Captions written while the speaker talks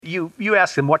You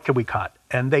ask them, what can we cut?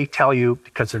 And they tell you,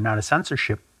 because they're not a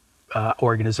censorship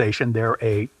organization, they're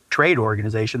a trade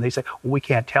organization. They say, well, we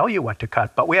can't tell you what to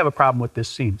cut, but we have a problem with this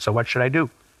scene. So what should I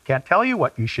do? Can't tell you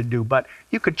what you should do, but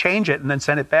you could change it and then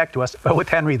send it back to us. But with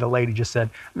Henry, the lady just said,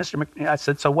 I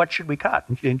said, so what should we cut?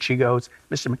 And she goes,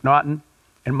 Mr. McNaughton,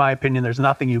 in my opinion, there's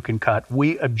nothing you can cut.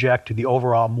 We object to the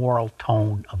overall moral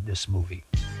tone of this movie.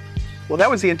 Well, that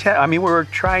was the intent. I mean, we were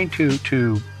trying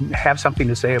to have something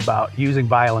to say about using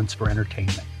violence for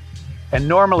entertainment. And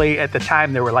normally at the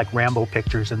time there were like Rambo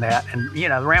pictures and that. And,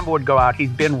 Rambo would go out,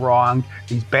 he'd been wronged,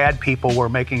 these bad people were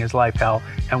making his life hell.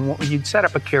 And you'd set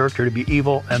up a character to be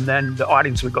evil, and then the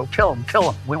audience would go, kill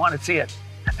him, we want to see it.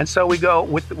 And so we go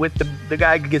with the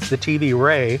guy who gets the TV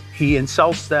Ray, he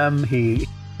insults them, he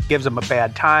gives them a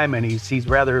bad time, and he's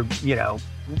rather,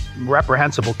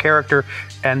 reprehensible character,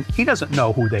 and he doesn't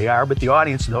know who they are, but the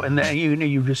audience know. And then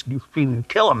you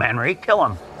kill him, Henry, kill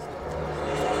him.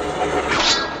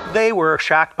 They were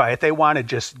shocked by it. They wanted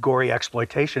just gory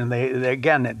exploitation.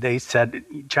 They said,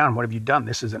 John, what have you done?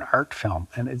 This is an art film.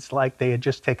 And it's like they had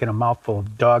just taken a mouthful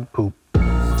of dog poop.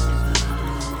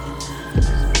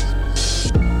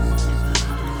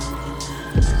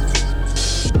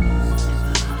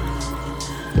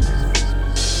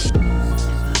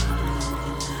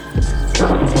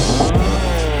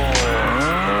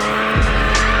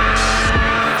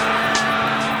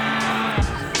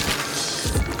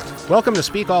 Welcome to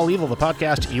Speak All Evil, the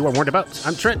podcast you are warned about.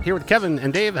 I'm Trent, here with Kevin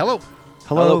and Dave. Hello.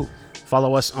 Hello.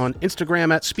 Follow us on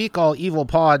Instagram at Speak All Evil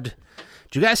Pod.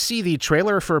 Did you guys see the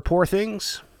trailer for Poor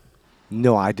Things?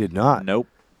 No, I did not. Nope.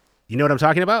 You know what I'm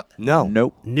talking about? No.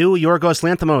 Nope. New Yorgos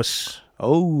Lanthimos.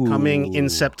 Oh. Coming in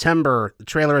September. The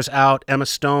trailer is out. Emma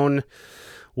Stone,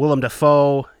 Willem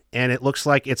Dafoe, and it looks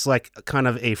like it's like kind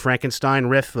of a Frankenstein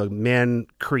riff. A man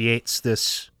creates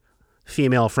this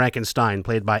female Frankenstein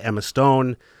played by Emma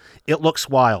Stone. It looks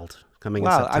wild coming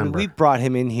in September. I mean, we brought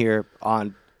him in here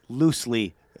on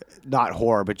loosely, not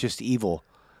horror, but just evil.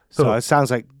 So it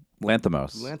sounds like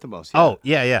Lanthimos. Lanthimos. Yeah. Oh,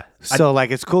 yeah. So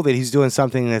it's cool that he's doing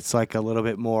something that's like a little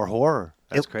bit more horror.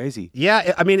 That's crazy.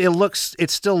 Yeah, I mean,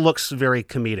 it still looks very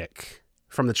comedic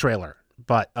from the trailer.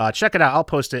 But check it out. I'll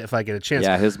post it if I get a chance.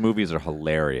 Yeah, his movies are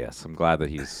hilarious. I'm glad that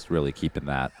he's really keeping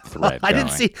that thread I going.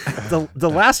 didn't see the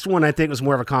last one. I think was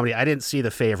more of a comedy. I didn't see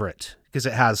The Favorite because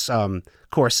it has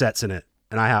corsets in it,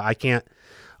 and I can't.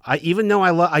 Even though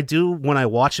I do when I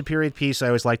watch a period piece, I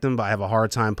always like them, but I have a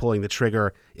hard time pulling the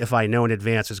trigger if I know in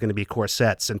advance there's going to be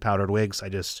corsets and powdered wigs.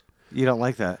 You don't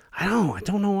like that? I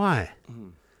don't know why.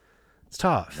 It's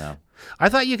tough. No. I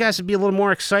thought you guys would be a little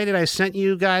more excited. I sent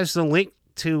you guys the link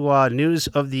to news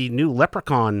of the new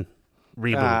Leprechaun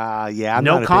reboot. Yeah. I'm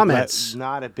no not comments.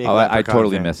 Not a big. I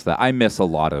totally fan. missed that. I miss a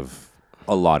lot of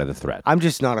the thread. I'm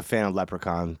just not a fan of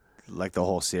Leprechaun, like the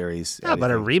whole series. Yeah,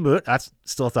 but a reboot. I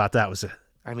still thought that was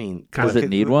I mean, does it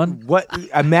need one? What?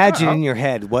 Imagine in your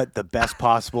head what the best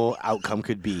possible outcome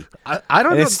could be. I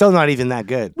don't know. It's still not even that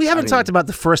good. We haven't talked about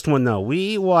the first one though.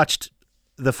 We watched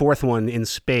the fourth one in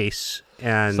space,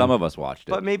 and Some of us watched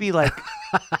it. But maybe like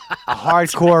a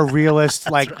hardcore realist,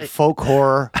 folk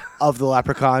horror of the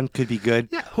Leprechaun could be good.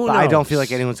 Yeah, who but knows? I don't feel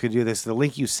like anyone's going to do this. The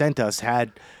link you sent us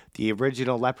had the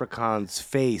original Leprechaun's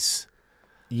face.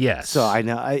 Yes. So I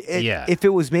know. If it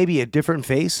was maybe a different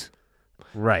face,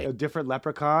 right, a different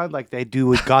Leprechaun, like they do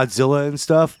with Godzilla and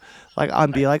stuff,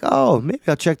 I'd be like, oh, maybe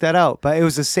I'll check that out. But it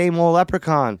was the same old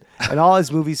Leprechaun, and all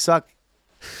his movies suck.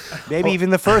 Maybe even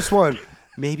the first one.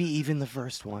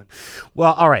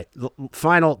 Well, all right. The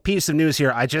final piece of news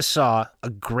here. I just saw a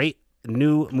great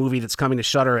new movie that's coming to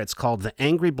Shudder. It's called The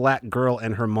Angry Black Girl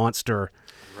and Her Monster.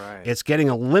 Right. It's getting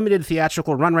a limited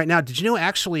theatrical run right now. Did you know,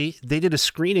 actually, they did a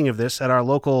screening of this at our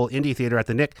local indie theater at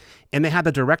the Nick, and they had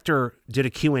the director did a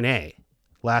Q&A.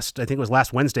 I think it was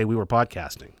last Wednesday we were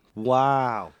podcasting.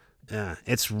 Wow. Yeah,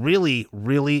 it's really,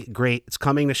 really great. It's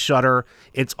coming to Shudder.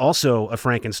 It's also a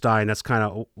Frankenstein. That's kind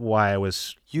of why I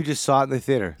was... You just saw it in the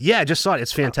theater? Yeah, I just saw it.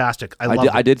 It's fantastic. I love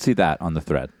it. I did see that on the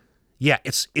thread. Yeah,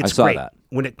 it's saw great. that.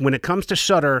 When it comes to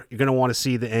Shudder, you're going to want to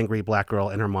see The Angry Black Girl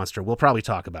and Her Monster. We'll probably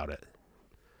talk about it.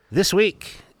 This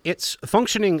week, it's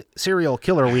Functioning Serial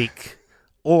Killer Week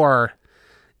or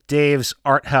Dave's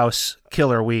Art House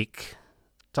Killer Week.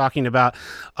 Talking about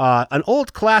an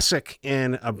old classic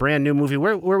and a brand new movie.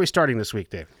 Where are we starting this week,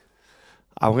 Dave?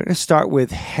 I'm going to start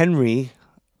with Henry,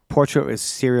 Portrait of a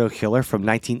Serial Killer from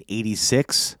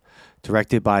 1986,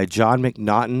 directed by John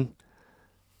McNaughton,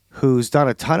 who's done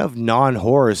a ton of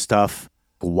non-horror stuff,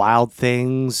 Wild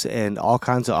Things and all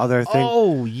kinds of other things.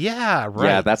 Oh, yeah, right.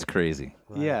 Yeah, that's crazy.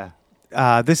 Right.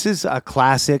 Yeah. This is a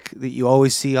classic that you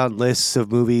always see on lists of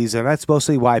movies, and that's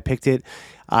mostly why I picked it.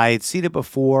 I had seen it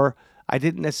before. I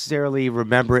didn't necessarily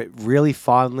remember it really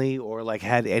fondly or like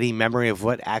had any memory of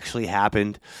what actually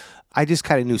happened. I just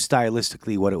kind of knew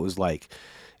stylistically what it was like.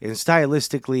 And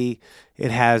stylistically, it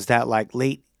has that like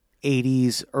late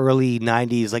 80s, early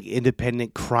 90s, like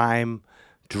independent crime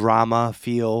drama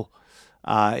feel.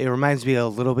 It reminds me a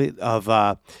little bit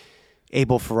of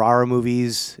Abel Ferrara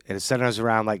movies, and it centers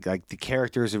around like the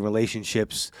characters and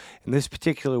relationships. And this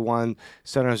particular one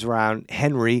centers around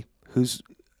Henry, who's,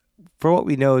 for what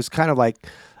we know, is kind of like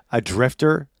a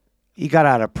drifter. He got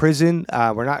out of prison.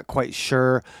 We're not quite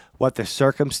sure what the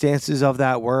circumstances of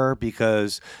that were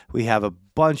because we have a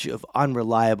bunch of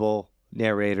unreliable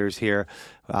narrators here.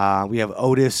 We have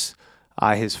Otis,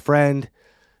 his friend,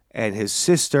 and his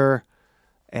sister,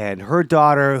 and her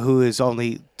daughter, who is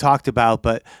only talked about,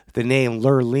 but the name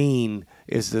Lurleen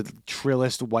is the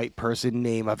trillest white person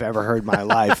name I've ever heard in my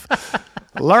life.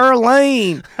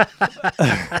 Lurleen!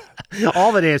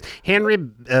 All the names. Henry,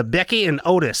 Becky, and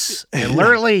Otis. And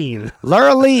Lurleen.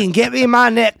 Lurleen, get me my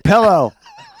neck pillow.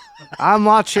 I'm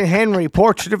watching Henry,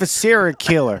 Portrait of a Serial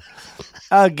Killer.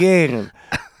 Again.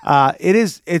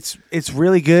 It's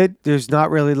really good. There's not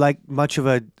really like much of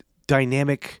a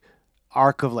dynamic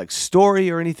arc of like story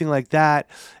or anything like that.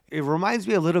 It reminds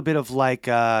me a little bit of like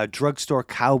Drugstore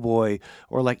Cowboy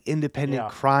or like independent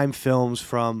crime films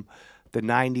from the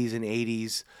 90s and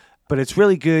 80s. But it's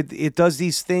really good. It does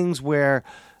these things where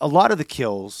a lot of the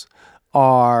kills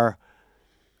are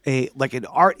like an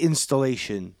art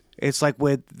installation. It's like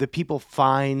when the people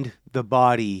find the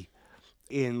body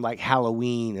in like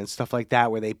Halloween and stuff like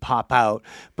that where they pop out,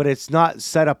 but it's not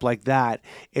set up like that.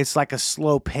 It's like a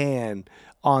slow pan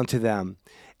onto them,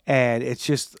 and it's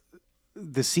just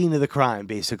the scene of the crime,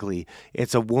 basically.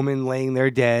 It's a woman laying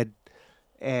there dead,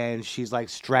 and she's like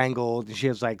strangled, and she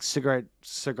has like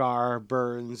cigar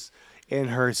burns in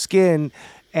her skin,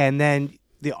 and then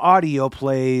the audio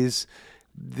plays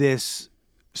this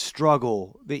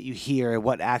struggle that you hear and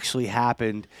what actually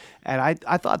happened. And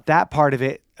I thought that part of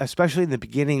it, especially in the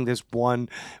beginning, this one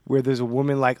where there's a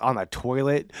woman like on a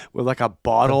toilet with like a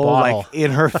bottle like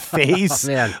in her face.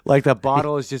 Oh, man. Like the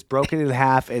bottle is just broken in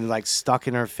half and like stuck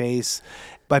in her face.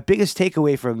 My biggest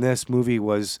takeaway from this movie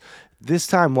was this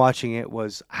time watching it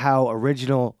was how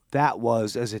original that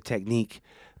was as a technique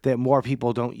that more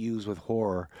people don't use with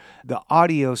horror. The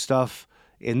audio stuff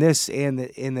in this and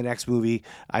in the next movie,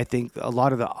 I think a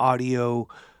lot of the audio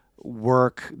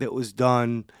work that was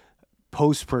done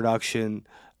post-production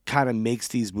kind of makes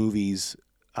these movies.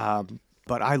 But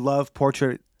I love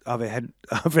Portrait of a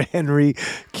Henry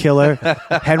Killer.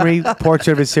 Henry,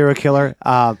 Portrait of a Serial Killer.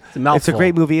 It's a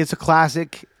great movie. It's a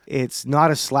classic. It's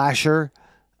not a slasher.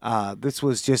 This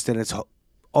was just in its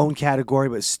own category,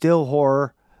 but still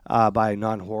horror by a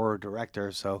non-horror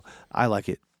director. So I like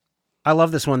it. I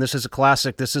love this one. This is a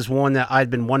classic. This is one that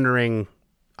I'd been wondering.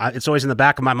 It's always in the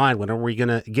back of my mind. When are we going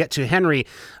to get to Henry?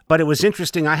 But it was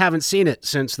interesting. I haven't seen it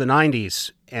since the 90s.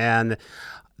 And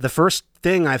the first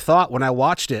thing I thought when I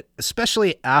watched it,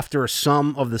 especially after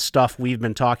some of the stuff we've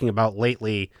been talking about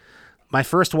lately, my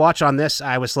first watch on this,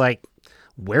 I was like,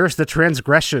 where's the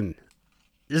transgression?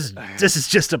 This is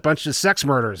just a bunch of sex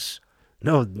murders.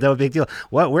 No big deal.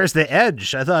 Where's the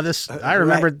edge? I thought this, I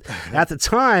remembered at the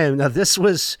time, now this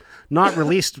was not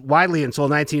released widely until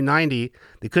 1990.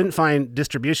 They couldn't find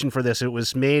distribution for this. It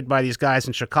was made by these guys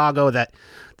in Chicago that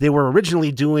they were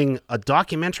originally doing a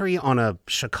documentary on a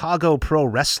Chicago pro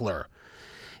wrestler.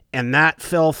 And that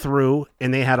fell through,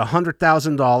 and they had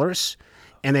 $100,000.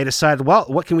 And they decided, well,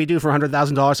 what can we do for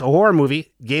 $100,000? A horror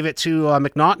movie. Gave it to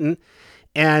McNaughton,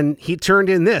 and he turned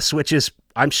in this, which is,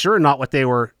 I'm sure, not what they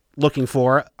were looking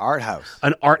for. Art house.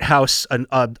 An art house,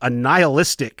 a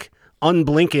nihilistic,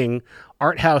 unblinking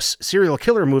art house serial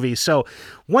killer movie. So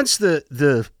once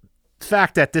the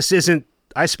fact that this isn't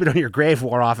I Spit on Your Grave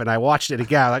wore off and I watched it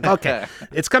again, like, okay,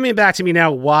 it's coming back to me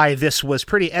now why this was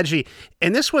pretty edgy.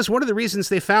 And this was one of the reasons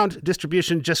they found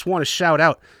distribution. Just want to shout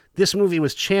out, this movie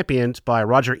was championed by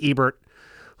Roger Ebert,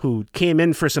 who came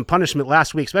in for some punishment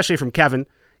last week, especially from Kevin.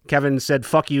 Kevin said,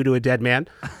 "Fuck you" to a dead man,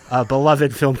 a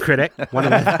beloved film critic,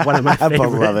 one of my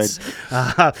favorites.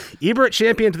 Ebert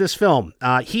championed this film.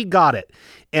 He got it.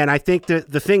 And I think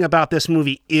that the thing about this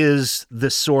movie is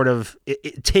this sort of,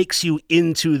 it takes you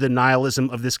into the nihilism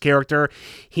of this character.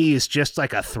 He is just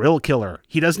like a thrill killer.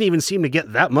 He doesn't even seem to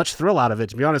get that much thrill out of it.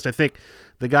 To be honest, I think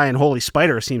the guy in Holy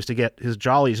Spider seems to get his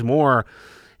jollies more.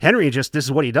 Henry this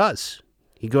is what he does.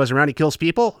 He goes around, he kills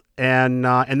people, and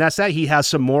that's that. He has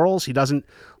some morals. He doesn't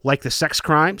like the sex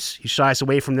crimes. He shies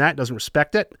away from that, doesn't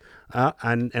respect it,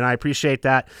 and I appreciate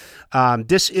that.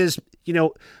 This is,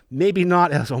 maybe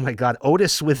not as, oh my God,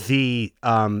 Otis with the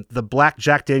black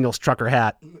Jack Daniels trucker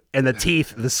hat and the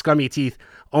teeth, the scummy teeth.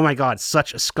 Oh my God,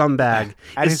 such a scumbag.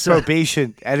 At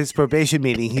his probation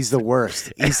meeting, he's the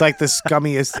worst. He's like the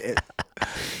scummiest.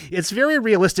 It's very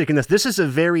realistic in this. This is a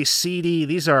very seedy.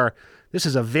 This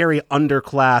is a very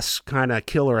underclass kind of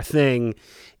killer thing,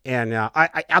 and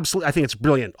I think it's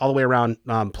brilliant all the way around.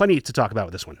 Plenty to talk about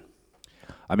with this one.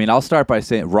 I mean, I'll start by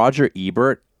saying Roger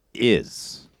Ebert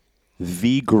is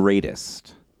the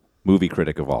greatest movie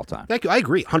critic of all time. Thank you. I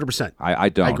agree, 100%. I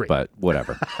don't, agree. but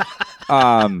whatever.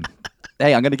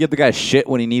 Hey, I'm going to give the guy shit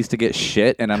when he needs to get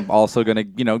shit, and I'm also going to,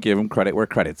 give him credit where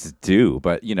credit's due.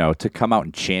 But, to come out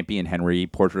and champion Henry,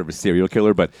 Portrait of a Serial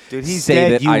Killer, but dude, he's say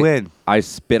dead, that you win. I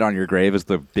spit on your grave as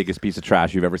the biggest piece of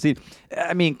trash you've ever seen.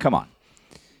 I mean, come on.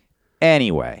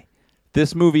 Anyway,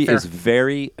 this movie is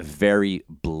very, very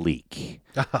bleak.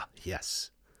 Yes.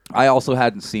 I also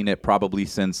hadn't seen it probably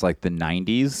since like the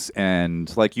 90s,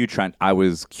 and like you, Trent, I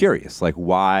was curious, like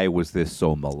why was this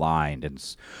so maligned and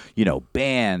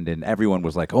banned, and everyone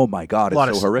was like, oh my God,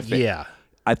 it's so horrific. Yeah.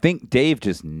 I think Dave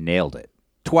just nailed it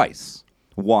twice.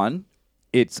 One,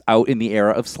 it's out in the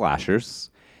era of slashers,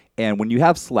 and when you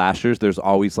have slashers, there's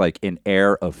always like an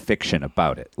air of fiction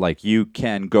about it. Like you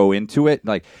can go into it,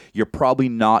 like you're probably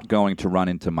not going to run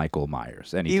into Michael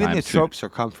Myers anytime Even the soon. tropes are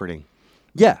comforting.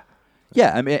 Yeah.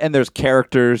 Yeah, I mean, and there's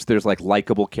characters, there's like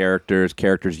likable characters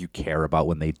you care about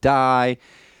when they die.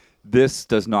 This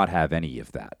does not have any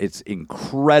of that. It's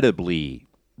incredibly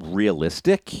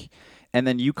realistic. And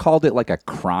then you called it like a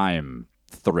crime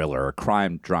thriller, a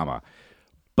crime drama.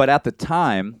 But at the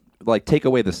time, like take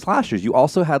away the slashers, you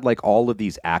also had like all of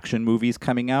these action movies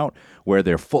coming out where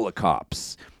they're full of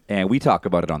cops. And we talk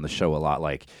about it on the show a lot.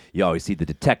 Like, you always see the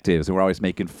detectives, and we're always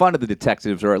making fun of the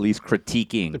detectives, or at least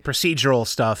critiquing the procedural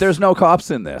stuff. There's no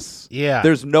cops in this. Yeah.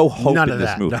 There's no hope None in of this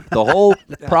that. movie. The whole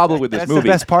problem with this That's movie. the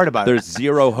best part about it. There's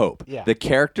zero hope. Yeah. The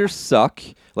characters suck.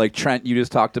 Like Trent, you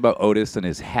just talked about Otis and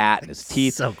his hat and his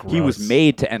teeth. So He was gross.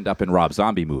 made to end up in Rob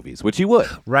Zombie movies, which he would.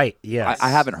 Right, yes. I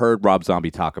haven't heard Rob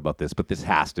Zombie talk about this, but this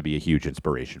has to be a huge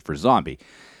inspiration for Zombie.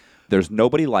 There's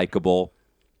nobody likable.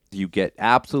 You get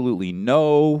absolutely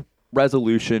no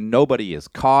resolution. Nobody is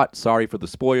caught. Sorry for the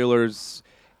spoilers.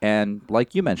 And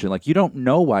like you mentioned, like you don't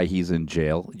know why he's in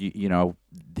jail.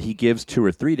 He gives 2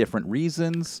 or 3 different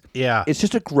reasons. Yeah. It's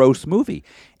just a gross movie.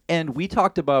 And we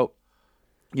talked about,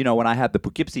 when I had the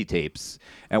Poughkeepsie tapes,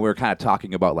 and we were kind of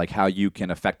talking about like how you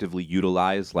can effectively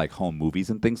utilize like home movies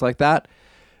and things like that.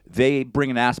 They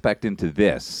bring an aspect into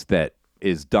this that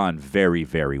is done very,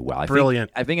 very well.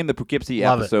 Brilliant. I think in the Poughkeepsie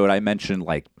Love episode, I mentioned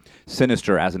like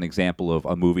Sinister as an example of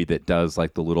a movie that does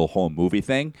like the little home movie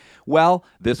thing. Well,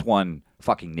 this one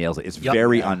fucking nails it. It's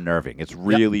very unnerving. It's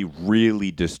really,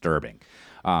 really disturbing.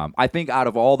 I think out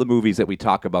of all the movies that we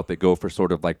talk about that go for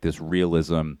sort of like this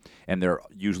realism, and they're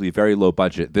usually very low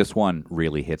budget, this one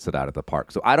really hits it out of the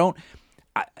park. So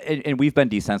and we've been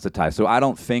desensitized, so I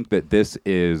don't think that this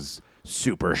is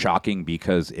super shocking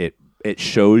because it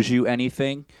shows you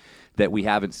anything that we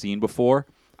haven't seen before.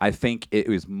 I think it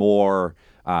was more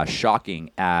shocking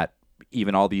at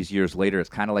even all these years later. It's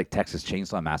kind of like Texas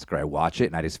Chainsaw Massacre. I watch it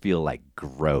and I just feel like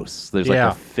gross. There's like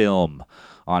a film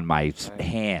on my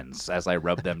hands as I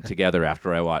rub them together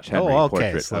after I watch Henry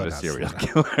Portrait of a Serial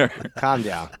Killer. Calm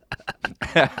down.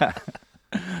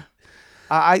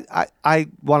 I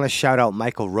want to shout out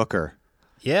Michael Rooker.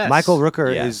 Yes. Michael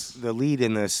Rooker Yes. is the lead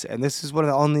in this, and this is one of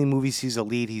the only movies he's a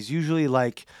lead. He's usually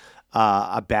like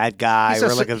a bad guy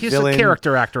or like a villain. He's a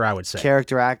character actor, I would say.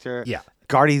 Character actor. Yeah.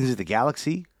 Guardians of the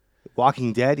Galaxy,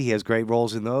 Walking Dead. He has great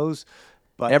roles in those.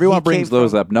 But Everyone he brings came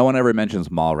those from- up. No one ever mentions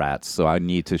Mallrats, so I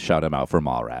need to shout him out for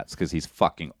Mallrats because he's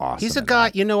fucking awesome. He's a in guy,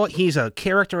 that. you know what? He's a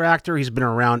character actor. He's been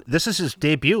around. This is his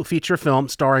debut feature film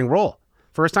starring role.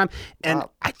 First time. And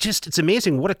it's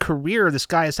amazing what a career this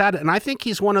guy has had. And I think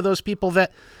he's one of those people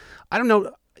that, I don't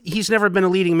know, he's never been a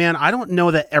leading man. I don't know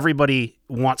that everybody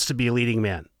wants to be a leading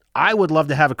man. I would love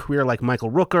to have a career like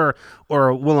Michael Rooker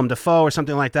or Willem Dafoe or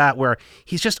something like that, where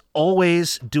he's just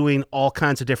always doing all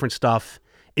kinds of different stuff,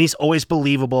 and he's always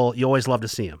believable. You always love to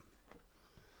see him.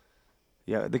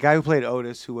 Yeah, the guy who played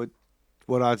Otis, who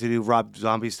went on to do Rob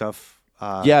Zombie stuff.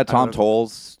 Tom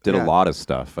Tolles did Yeah. a lot of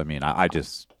stuff. I mean, I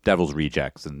just Devil's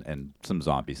Rejects and some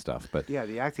zombie stuff. But Yeah,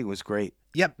 the acting was great.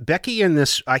 Yep, Becky in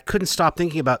this, I couldn't stop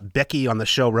thinking about Becky on the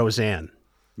show Roseanne.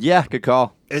 yeah, good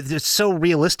call. It's so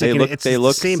realistic. They and look- it's they the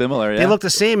look same, similar, They yeah. look the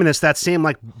same, and it's that same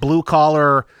like blue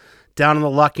collar, down on the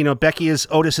luck. Becky is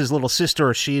Otis's little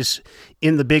sister. She's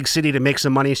in the big city to make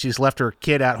some money. She's left her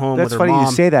kid at home That's with her funny mom.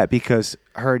 you say that because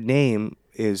her name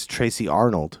is Tracy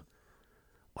Arnold.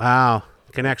 Wow,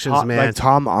 Connections, man. Like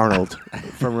Tom Arnold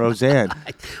from Roseanne.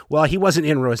 Well, he wasn't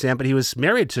in Roseanne, but he was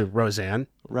married to Roseanne.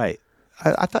 Right.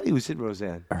 I thought he was in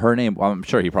Roseanne. Her name, well, I'm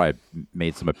sure he probably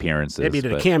made some appearances. Maybe he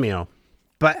did a but- cameo.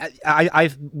 But I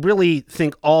really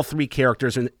think all three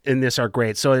characters in this are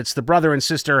great. So it's the brother and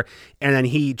sister, and then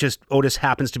Otis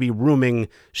happens to be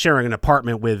sharing an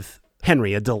apartment with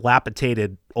Henry, a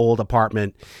dilapidated old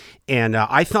apartment. And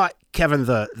I thought, Kevin,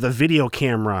 the video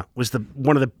camera was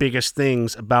one of the biggest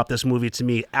things about this movie to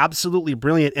me. Absolutely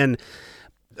brilliant. And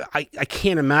I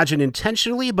can't imagine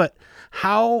intentionally, but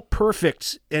how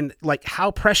perfect and like how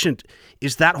prescient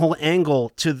is that whole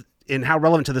angle and how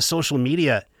relevant to the social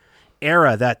media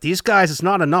era that these guys, it's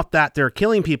not enough that they're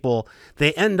killing people.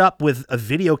 They end up with a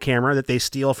video camera that they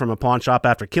steal from a pawn shop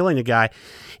after killing a guy,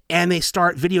 and they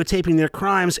start videotaping their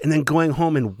crimes and then going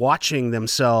home and watching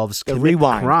themselves commit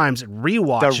crimes,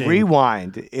 rewatching. The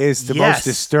rewind is the most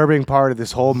disturbing part of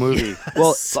this whole movie.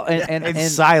 Well, and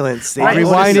silence. They Right,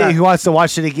 rewind it. He wants to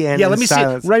watch it again. Yeah, in let me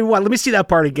silence. see. Right, let me see that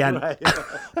part again. Right.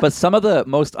 But some of the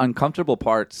most uncomfortable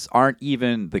parts aren't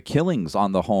even the killings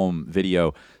on the home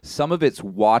video. Some of it's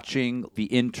watching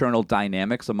the internal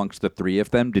dynamics amongst the three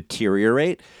of them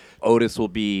deteriorate. Otis will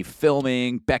be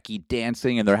filming, Becky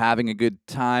dancing, and they're having a good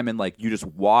time, and like you just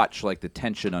watch like the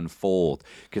tension unfold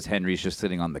because Henry's just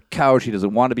sitting on the couch. He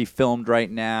doesn't want to be filmed right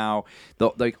now.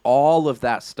 Like all of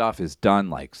that stuff is done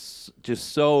like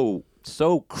just so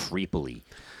creepily.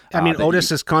 I mean,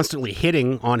 Otis is constantly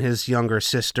hitting on his younger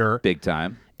sister. Big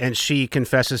time. And she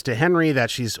confesses to Henry that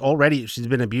she's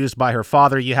been abused by her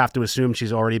father. You have to assume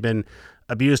she's already been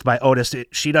abused by Otis.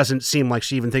 She doesn't seem like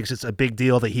she even thinks it's a big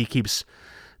deal that he keeps,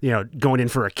 going in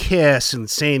for a kiss and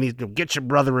saying, get your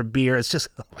brother a beer. It's just,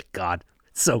 oh my God,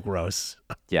 it's so gross.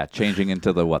 Yeah, changing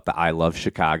into the I Love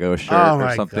Chicago shirt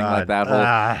or something like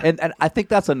that. And I think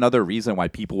that's another reason why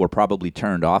people were probably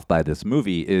turned off by this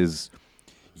movie is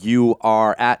you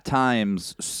are at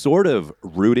times sort of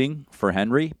rooting for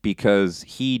Henry because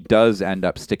he does end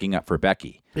up sticking up for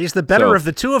Becky. He's the better of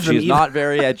the two of them. She's not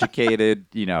very educated.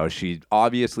 She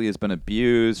obviously has been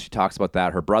abused. She talks about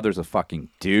that. Her brother's a fucking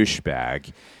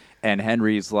douchebag. And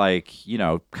Henry's like,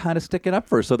 kind of sticking up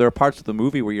for her. So there are parts of the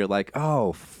movie where you're like,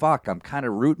 oh, fuck, I'm kind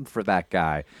of rooting for that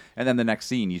guy. And then the next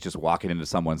scene, he's just walking into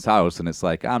someone's house and it's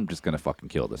like, I'm just going to fucking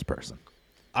kill this person.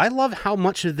 I love how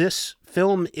much of this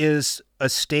film is a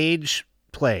stage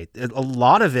play. A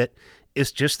lot of it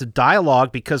is just the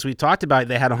dialogue because we talked about it,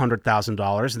 they had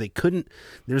 $100,000 and they couldn't,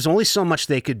 there's only so much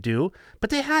they could do, but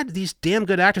they had these damn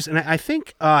good actors. And I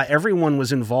think everyone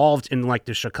was involved in like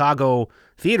the Chicago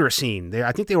theater scene.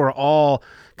 I think they were all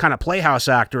kind of playhouse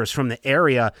actors from the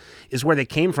area is where they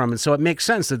came from. And so it makes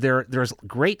sense that there's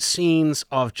great scenes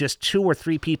of just 2 or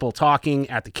 3 people talking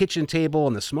at the kitchen table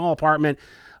in the small apartment.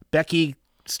 Becky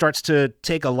starts to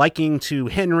take a liking to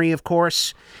Henry, of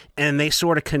course, and they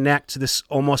sort of connect. This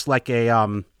almost like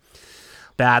a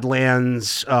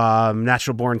Badlands,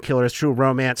 Natural Born Killers, True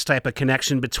Romance type of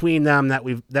connection between them that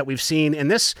we've seen. And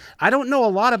this, I don't know a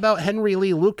lot about Henry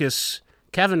Lee Lucas.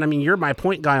 Kevin, I mean, you're my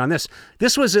point guy on this.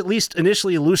 This was at least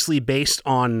initially loosely based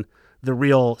on the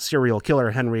real serial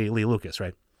killer Henry Lee Lucas,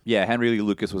 right? Yeah, Henry Lee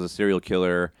Lucas was a serial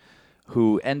killer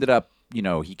who ended up,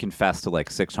 he confessed to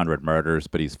like 600 murders,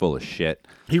 but he's full of shit.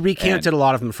 He recanted a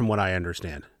lot of them from what I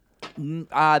understand.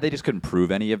 They just couldn't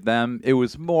prove any of them. It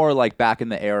was more like back in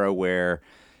the era where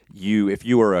if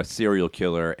you were a serial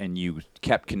killer and you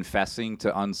kept confessing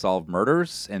to unsolved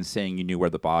murders and saying you knew where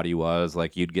the body was,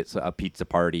 like you'd get a pizza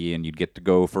party and you'd get to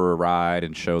go for a ride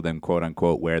and show them, quote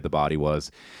unquote, where the body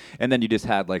was. And then you just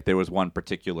had there was one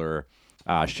particular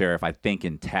sheriff, I think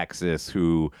in Texas,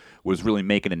 who was really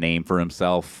making a name for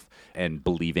himself and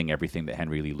believing everything that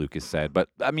Henry Lee Lucas said. But,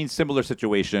 I mean, similar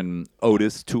situation.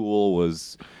 Otis Toole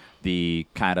was he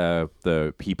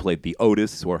played the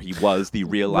Otis, or he was the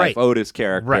real-life Otis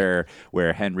character,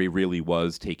 where Henry really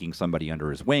was taking somebody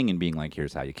under his wing and being like,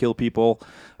 here's how you kill people.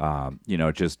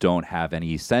 Just don't have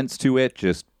any sense to it.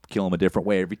 Just kill him a different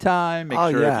way every time. Make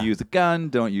sure if you use a gun,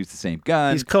 don't use the same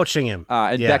gun. He's coaching him.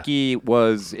 Becky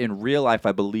was, in real life,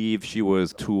 I believe she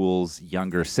was Toole's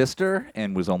younger sister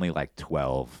and was only like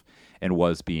 12. And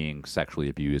was being sexually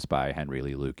abused by Henry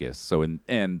Lee Lucas. So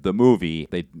in the movie,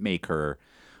 they make her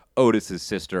Otis's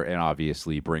sister and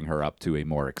obviously bring her up to a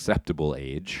more acceptable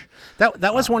age.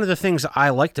 That was one of the things I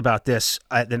liked about this,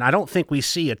 and I don't think we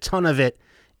see a ton of it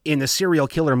in the serial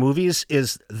killer movies,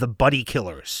 is the buddy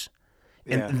killers.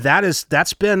 And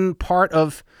that's been part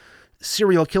of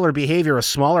serial killer behavior, a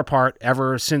smaller part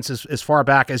ever since as far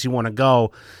back as you want to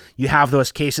go. You have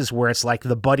those cases where it's like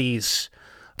the buddies.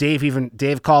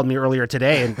 Dave called me earlier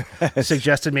today and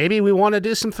suggested maybe we want to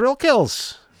do some thrill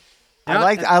kills.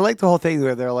 I like the whole thing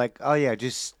where they're like, oh yeah,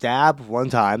 just stab one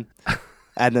time,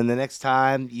 and then the next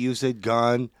time use a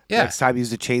gun. Yeah. Next time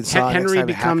use a chainsaw. Henry next time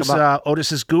becomes hack 'em up.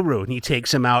 Otis's guru, and he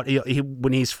takes him out.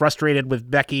 When he's frustrated with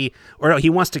Becky, or no,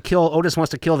 Otis wants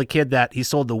to kill the kid that he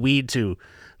sold the weed to,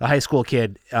 the high school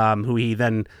kid, who he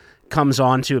then comes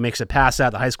on to and makes a pass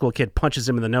out. The high school kid punches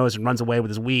him in the nose and runs away with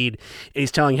his weed. And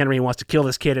he's telling Henry he wants to kill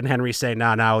this kid, and Henry's saying,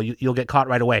 no, you'll get caught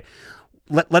right away.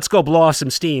 Let's go blow off some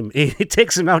steam. He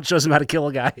takes him out and shows him how to kill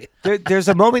a guy. There's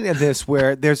a moment in this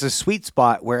where there's a sweet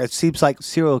spot where it seems like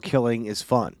serial killing is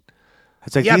fun.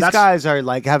 It's like these guys are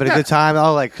like having a good time.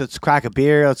 Oh, like let's crack a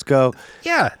beer, let's go.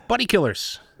 Yeah, buddy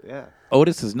killers. Yeah.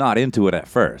 Otis is not into it at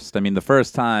first. I mean, the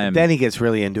first time Then he gets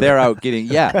really into they're it. out getting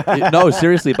no,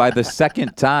 seriously. By the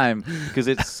second time,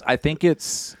 because I think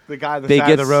it's The guy on the they side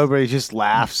get of the road where he just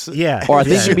laughs. Yeah. or I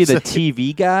think Yeah. maybe the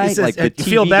TV guy, He says, like the "You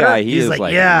feel TV better?" guy, he He's is like,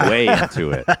 like "Yeah." way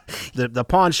into it. The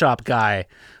pawn shop guy,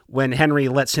 when Henry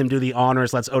lets him do the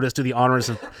honors, lets Otis do the honors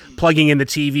of plugging in the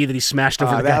TV that he smashed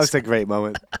over the That guy's. was a great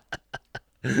moment.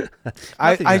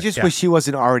 I just wish she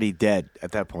wasn't already dead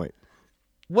at that point.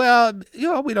 Well,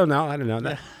 we don't know. I don't know.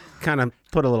 That kind of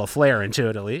put a little flair into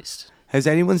it, at least. Has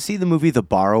anyone seen the movie The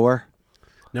Borrower?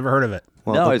 Never heard of it.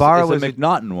 Well, No, The it's Borrower a is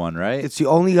McNaughton one, right? it's the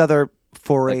only other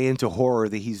foray into horror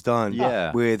that he's done.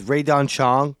 Yeah. With Ray Don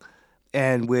Chong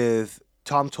and with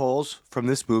Tom Tolles from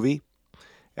this movie,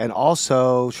 and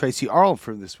also Tracy Arnold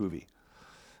from this movie.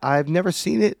 I've never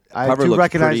seen it. I cover do looks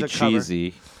recognize pretty the cover.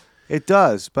 cheesy. It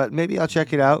does, but maybe I'll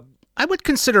check it out. I would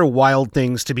consider Wild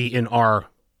Things to be in our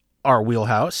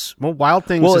wheelhouse. Well, Wild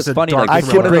Things Well, is it's a funny, dark like, I it's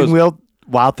thriller. could one of bring those-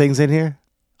 Wild Things in here.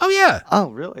 Oh, yeah.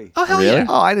 Oh, really? Oh, hell Really? yeah.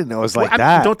 Oh, I didn't know it was like I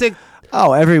that. don't think...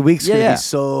 Oh, every week's gonna Yeah. be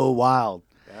so wild.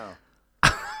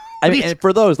 I mean, and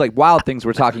for those like Wild Things,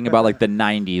 we're talking about like the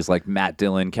 '90s, like Matt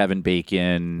Dillon, Kevin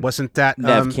Bacon, Wasn't that...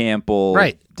 Nev Campbell,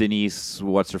 right. Denise,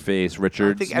 what's her face, I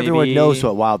Richards. think everyone maybe? knows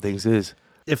what Wild Things is.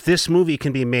 If this movie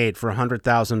can be made for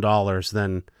 $100,000,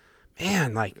 then,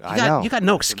 man, like, I know. you got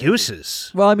no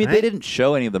excuses. Well, I mean, right? they didn't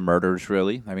show any of the murders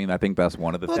really. I mean, I think that's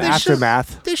one of the Well, things. they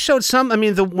Aftermath. They showed some. I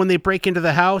mean, when they break into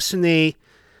the house and they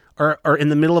are in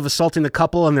the middle of assaulting the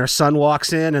couple, and their son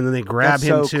walks in, and then they grab That's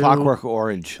him so too. Clockwork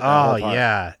Orange. that Oh whole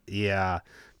part. yeah,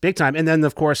 big time. And then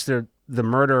of course the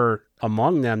murder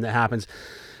among them that happens.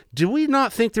 Do we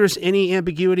not think there's any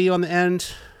ambiguity on the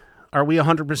end? Are we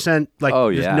 100% like?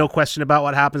 Oh, There's yeah. no question about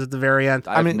what happens at the very end.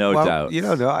 I have no well, doubt. You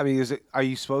don't know. I mean, are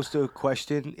you supposed to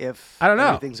question if I don't know.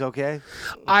 everything's okay?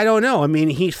 I don't know. I mean,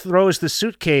 he throws the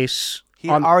suitcase He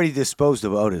on. already disposed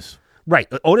of Otis. Right.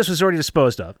 Otis was already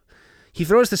disposed of. He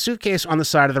throws the suitcase on the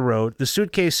side of the road. The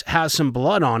suitcase has some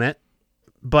blood on it,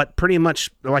 but pretty much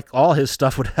like all his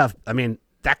stuff would have. I mean,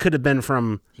 that could have been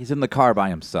from. He's in the car by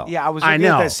himself. Yeah, I was I looking at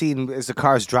know. that scene as the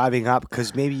car's driving up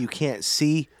because maybe you can't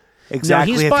see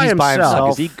exactly he's if by he's by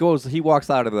himself. himself. He walks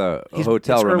out of the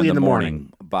hotel it's room early in the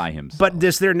morning by himself. But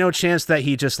is there no chance that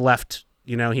he just left?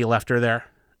 He left her there.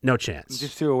 No chance.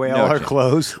 Just threw away No all her chance.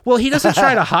 clothes. Well, he doesn't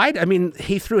try to hide. I mean,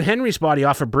 he threw Henry's body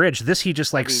off a bridge. This he just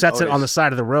sets it on the Otis.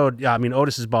 side of the road. Yeah, I mean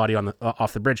Otis's body on the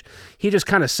off the bridge. He just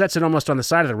kind of sets it almost on the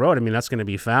side of the road. I mean, that's going to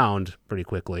be found pretty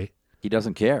quickly. he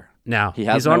doesn't care. Now He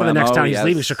has he's on no to the next MO, town. he He's has-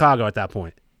 leaving Chicago at that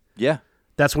point. Yeah.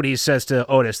 That's what he says to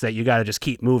Otis, that you got to just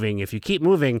keep moving. If you keep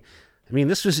moving, I mean,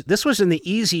 this was in the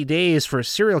easy days for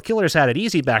serial killers. Had it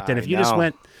easy back then. I If you just know.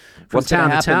 went from What's going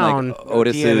town to to happen? town, Like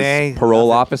Otis's DNA, parole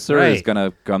nothing. officer is Right. going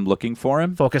to come looking for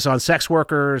him. focus on sex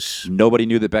workers. Nobody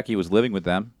knew that Becky was living with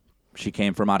them. She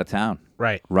came from out of town.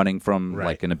 Right. Running from Right.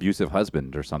 like an abusive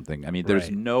husband or something. I mean, there's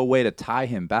Right. no way to tie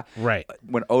him back. Right.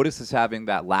 When Otis is having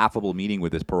that laughable meeting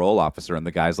with his parole officer, and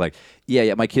the guy's like,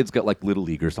 "Yeah, my kid's got like Little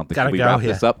League or something. Gotta Can we go, wrap yeah.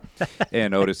 this up?"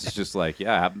 And Otis is just like,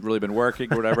 "Yeah, I haven't really been working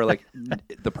or whatever." Like,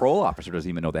 the parole officer doesn't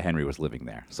even know that Henry was living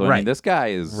there. So I Right. mean, this guy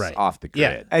is Right. off the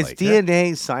Yeah. grid. As Like,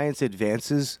 DNA science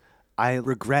advances, I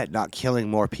regret not killing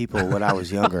more people when I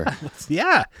was younger.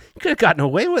 Yeah, you could have gotten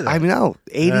away with it. I know,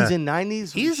 80s and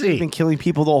 90s, we should Easy. have been killing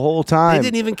people the whole time. They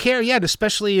didn't even care. Yeah,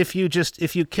 especially if you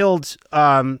killed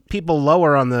people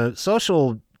lower on the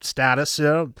social status.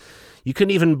 You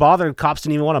couldn't even bother. Cops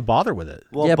didn't even want to bother with it.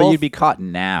 Well, yeah, but both, you'd be caught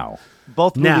now.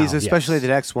 both Now, movies, especially yes. the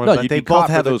next one, No, but you'd they be both caught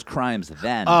for have those crimes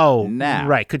then. Oh, now.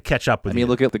 right. Could catch up with I mean, you.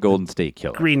 look at the Golden State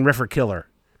Killer. Green River Killer.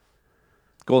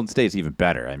 Golden State's even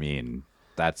better. I mean,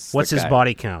 that's What's the his guy.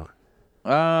 body count?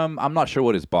 I'm not sure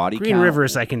what his body Green count. River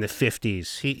is like in the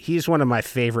 50s. He's one of my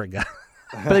favorite guys.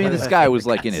 But I mean, this guy was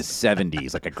like in his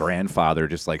 70s, like a grandfather,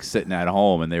 just like sitting at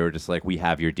home, and they were just like, "We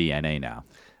have your DNA now."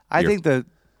 I think the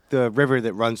river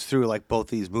that runs through like both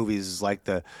these movies is like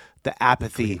the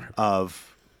apathy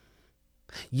of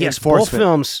Yes, both Enforcement.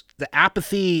 films, the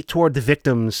apathy toward the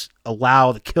victims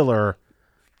allow the killer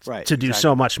Right, to do exactly.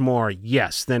 so much more,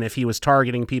 yes, than if he was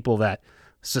targeting people that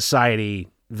society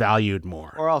valued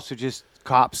more. Or also just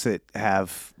cops that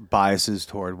have biases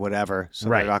toward whatever, so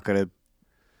Right. they're not going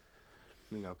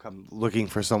to, come looking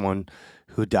for someone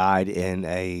who died in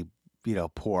a,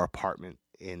 poor apartment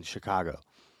in Chicago.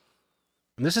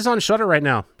 And this is on Shudder right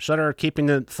now. Shudder keeping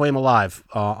the flame alive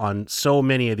on so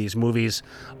many of these movies.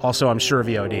 Also, I'm sure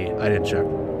VOD. I didn't check.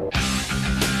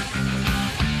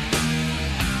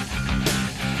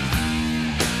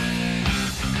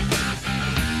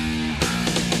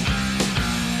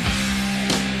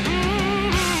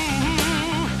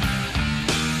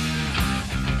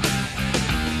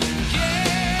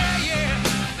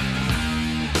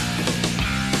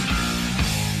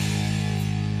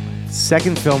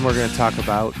 Second film we're going to talk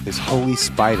about is Holy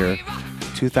Spider,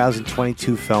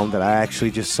 2022 film that I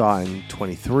actually just saw in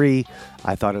 23.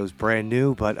 I thought it was brand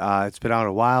new, but it's been out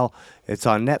a while. It's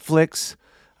on Netflix.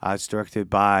 It's directed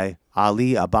by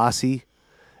Ali Abbasi.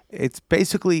 It's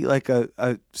basically like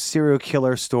a serial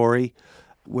killer story,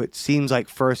 which seems like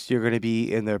first you're going to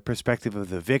be in the perspective of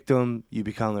the victim. You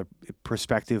become the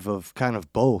perspective of kind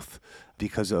of both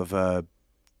because of a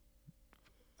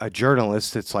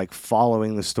journalist that's like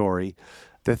following the story.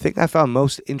 The thing I found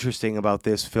most interesting about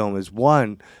this film is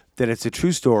one, that it's a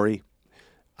true story,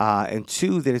 and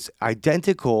two, that it's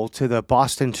identical to the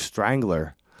Boston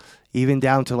Strangler, even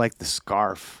down to like the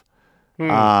scarf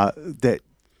that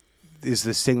is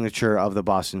the signature of the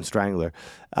Boston Strangler.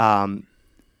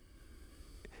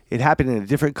 It happened in a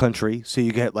different country, so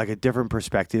you get like a different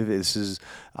perspective. This is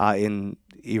in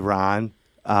Iran.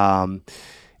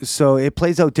 So it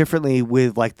plays out differently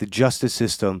with like the justice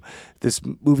system. This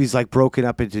movie's like broken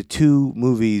up into two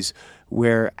movies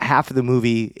where half of the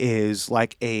movie is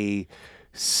like a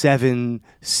 7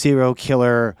 serial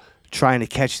killer trying to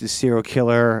catch the serial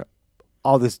killer,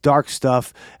 all this dark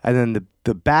stuff. And then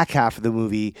the back half of the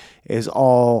movie is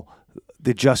all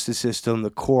the justice system,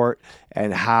 the court,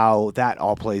 and how that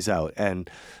all plays out. And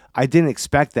I didn't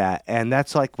expect that, and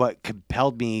that's like what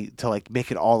compelled me to like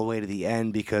make it all the way to the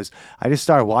end, because I just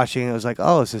started watching and I was like,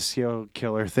 oh, it's a serial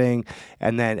killer thing,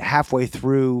 and then halfway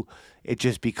through it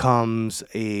just becomes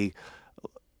a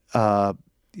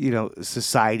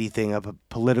society thing, a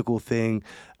political thing.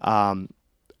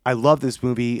 I love this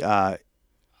movie. I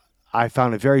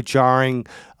found it very jarring.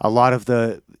 A lot of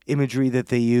the imagery that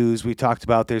they use, we talked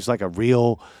about, there's like a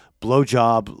real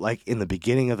blowjob like in the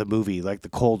beginning of the movie, like the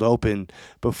cold open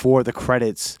before the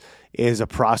credits is a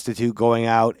prostitute going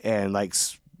out and like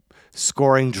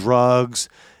scoring drugs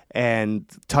and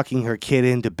tucking her kid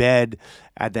into bed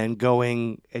and then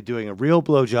going and doing a real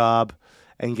blowjob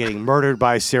and getting murdered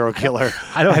by a serial killer.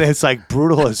 And it's like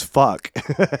brutal as fuck.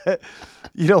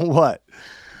 You know what?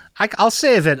 I'll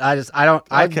save it.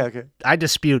 Okay. I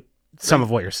dispute some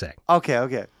of what you're saying.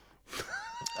 Okay.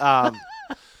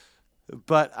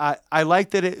 But I like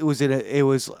that it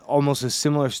was almost a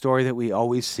similar story that we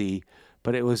always see,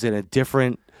 but it was in a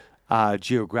different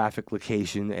geographic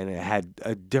location, and it had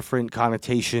a different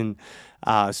connotation,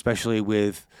 especially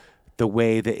with the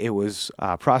way that it was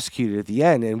prosecuted at the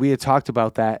end. And we had talked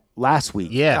about that last week.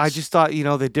 Yes. I just thought,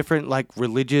 the different like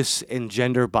religious and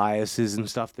gender biases and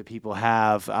stuff that people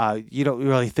have, you don't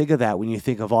really think of that when you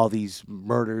think of all these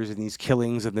murders and these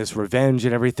killings and this revenge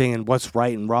and everything and what's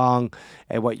right and wrong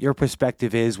and what your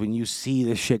perspective is when you see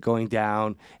this shit going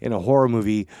down in a horror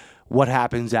movie. What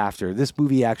happens after? This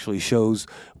movie actually shows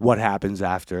what happens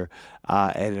after,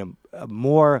 and a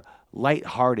more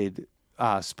lighthearted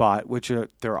spot, which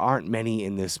there aren't many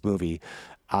in this movie.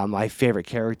 My favorite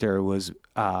character was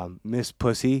Miss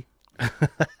Pussy,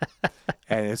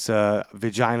 and it's a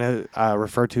vagina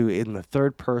referred to in the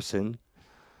third person.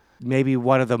 Maybe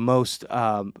one of the most.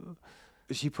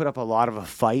 She put up a lot of a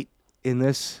fight in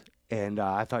this, and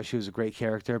I thought she was a great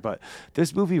character. But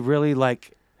this movie really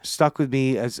like stuck with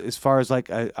me as far as like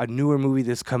a newer movie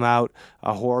that's come out,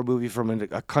 a horror movie from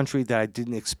a country that I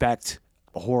didn't expect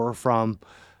a horror from.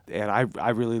 And I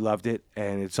really loved it,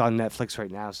 and it's on Netflix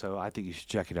right now, so I think you should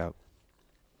check it out.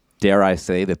 Dare I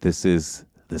say that this is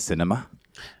the cinema?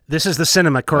 This is the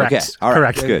cinema, correct? Okay, all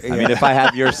right, correct. Good. I mean, if I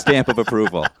have your stamp of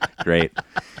approval, great.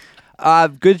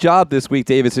 Good job this week,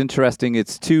 Dave. It's interesting.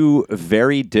 It's two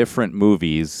very different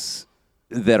movies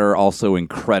that are also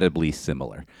incredibly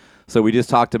similar. So we just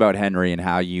talked about Henry and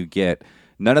how you get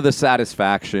none of the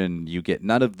satisfaction, you get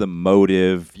none of the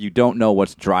motive, you don't know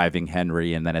what's driving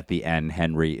Henry, and then at the end,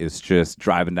 Henry is just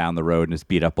driving down the road in his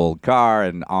beat-up old car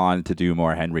and on to do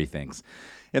more Henry things.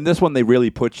 In this one, they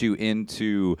really put you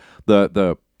into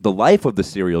the the life of the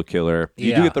serial killer,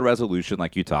 you do Yeah. get the resolution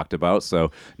like you talked about.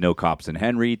 So no cops in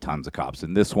Henry, tons of cops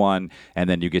in this one. And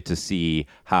then you get to see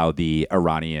how the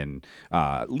Iranian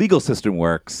legal system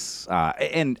works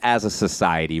and as a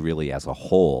society, really as a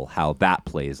whole, how that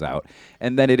plays out.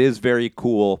 And then it is very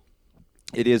cool.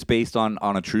 It is based on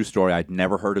a true story. I'd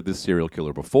never heard of this serial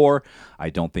killer before. I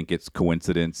don't think it's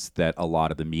coincidence that a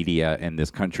lot of the media in this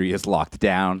country is locked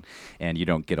down and you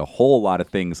don't get a whole lot of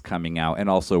things coming out. And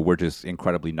also, we're just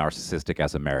incredibly narcissistic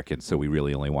as Americans, so we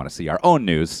really only want to see our own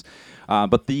news.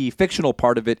 But the fictional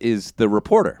part of it is the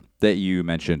reporter that you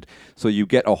mentioned. So you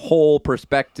get a whole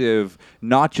perspective,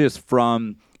 not just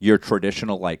from your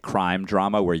traditional like crime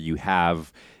drama where you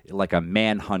have like a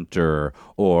Manhunter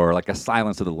or like a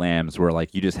Silence of the Lambs where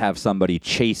like you just have somebody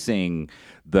chasing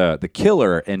the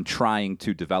killer and trying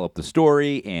to develop the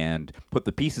story and put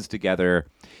the pieces together.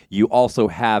 You also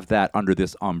have that under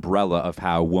this umbrella of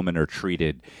how women are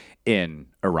treated in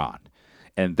Iran.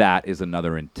 And that is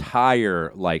another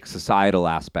entire like societal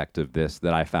aspect of this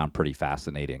that I found pretty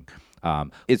fascinating.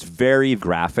 It's very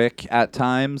graphic at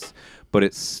times, but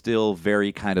it's still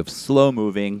very kind of slow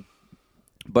moving,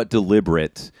 but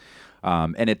deliberate.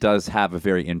 And it does have a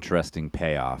very interesting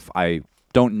payoff. I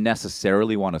don't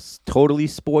necessarily want to totally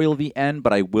spoil the end,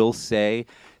 but I will say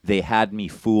they had me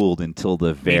fooled until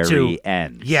the very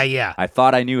end. Yeah. I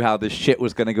thought I knew how this shit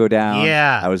was going to go down.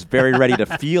 Yeah. I was very ready to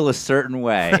feel a certain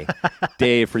way,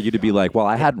 Dave, for you to be like, well,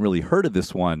 I hadn't really heard of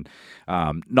this one.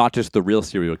 Not just the real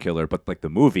serial killer, but like the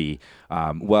movie.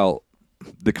 Well,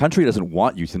 the country doesn't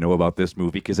want you to know about this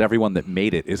movie because everyone that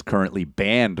made it is currently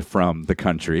banned from the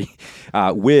country,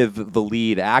 with the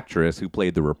lead actress who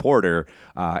played the reporter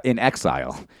in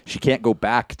exile. She can't go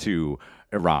back to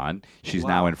Iran. She's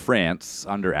now in France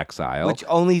under exile. Which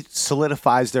only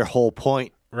solidifies their whole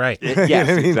point. Right. Yes,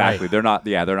 exactly. They're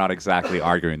not exactly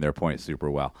arguing their point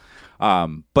super well.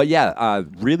 But yeah,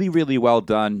 really, really well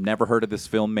done. Never heard of this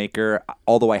filmmaker,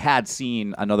 although I had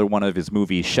seen another one of his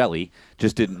movies, Shelley.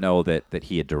 Just didn't know that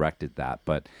he had directed that.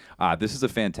 But this is a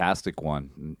fantastic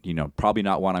one. You know, probably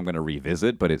not one I'm going to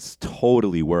revisit, but it's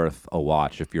totally worth a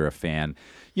watch if you're a fan.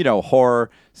 You know, horror,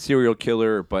 serial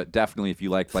killer, but definitely if you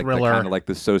like the kind of like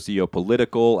the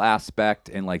socio-political aspect.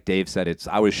 And like Dave said,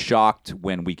 I was shocked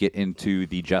when we get into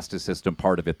the justice system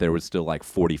part of it. There was still like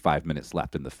 45 minutes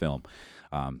left in the film.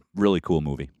 Really cool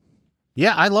movie.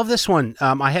 Yeah, I love this one.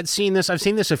 I've seen this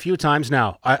a few times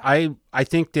now. I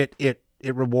think that it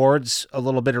rewards a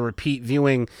little bit of repeat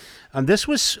viewing. This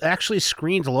was actually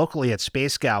screened locally at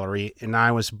Space Gallery, and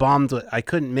I was bummed that I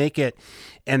couldn't make it.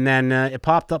 And then it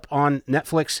popped up on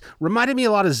Netflix. Reminded me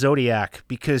a lot of Zodiac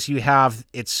because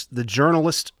it's the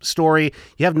journalist story.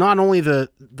 You have not only the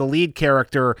lead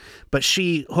character, but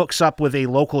she hooks up with a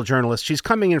local journalist. She's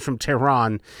coming in from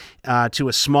Tehran to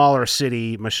a smaller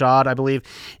city, Mashhad, I believe.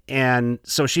 And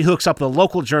so she hooks up with a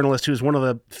local journalist who's one of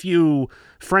the few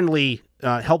friendly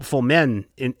helpful men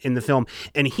in the film,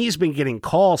 and he's been getting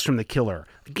calls from the killer.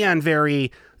 Again,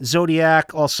 very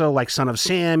Zodiac, also like Son of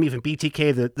Sam, even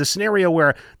BTK, the scenario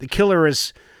where the killer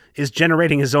is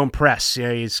generating his own press. You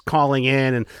know, he's calling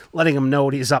in and letting him know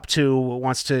what he's up to,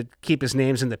 wants to keep his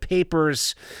names in the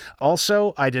papers.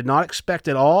 Also, I did not expect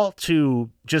at all to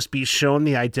just be shown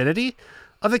the identity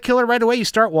of the killer right away. You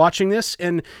start watching this,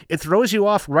 and it throws you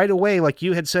off right away. Like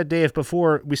you had said, Dave,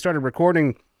 before we started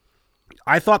recording,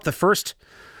 I thought the first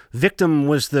victim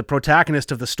was the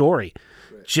protagonist of the story.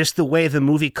 Right. Just the way the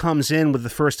movie comes in with the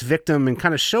first victim and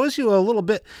kind of shows you a little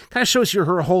bit, kind of shows you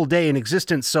her whole day in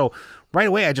existence. So right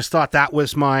away, I just thought that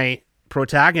was my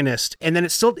protagonist. And then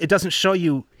it doesn't show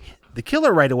you the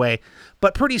killer right away,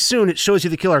 but pretty soon it shows you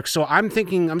the killer. So I'm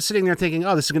sitting there thinking,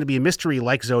 oh, this is going to be a mystery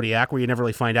like Zodiac where you never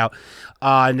really find out.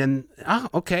 And then,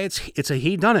 okay, it's a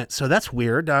he done it. So that's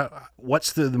weird.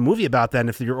 What's the movie about then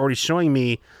if you're already showing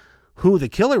me who the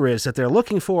killer is that they're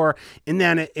looking for? And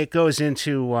then it goes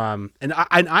into, and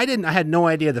I had no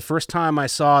idea the first time I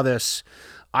saw this.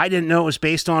 I didn't know it was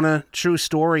based on a true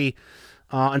story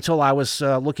until I was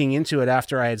looking into it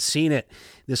after I had seen it.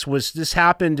 This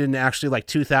happened in actually like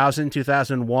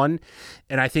 2001.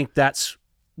 And I think that's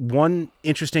one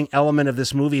interesting element of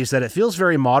this movie is that it feels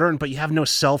very modern, but you have no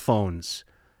cell phones.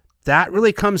 That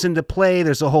really comes into play.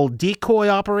 There's a whole decoy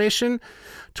operation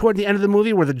toward the end of the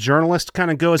movie where the journalist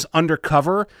kind of goes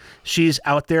undercover. She's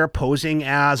out there posing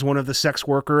as one of the sex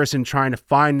workers and trying to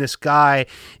find this guy.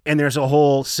 And there's a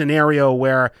whole scenario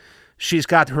where she's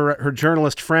got her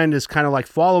journalist friend is kind of like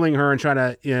following her and trying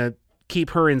to keep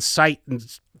her in sight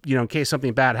and, in case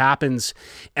something bad happens.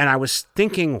 And I was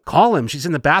thinking, call him. She's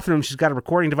in the bathroom. She's got a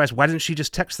recording device. Why didn't she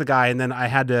just text the guy? And then I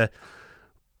had to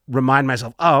remind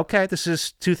myself, oh, okay, this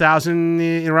is 2000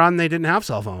 Iran. They didn't have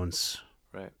cell phones.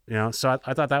 Right. So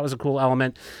I thought that was a cool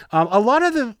element. A lot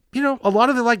of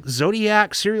the like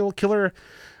Zodiac serial killer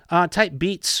type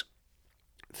beats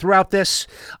throughout this,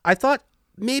 I thought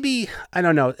maybe, I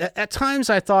don't know, at times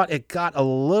I thought it got a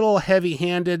little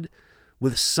heavy-handed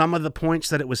with some of the points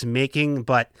that it was making,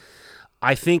 but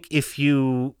I think if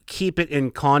you keep it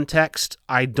in context,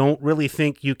 I don't really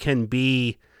think you can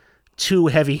be too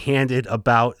heavy-handed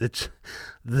about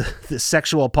the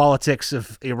sexual politics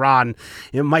of Iran.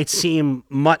 It might seem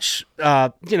much,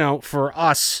 for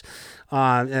us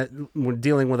when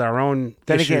dealing with our own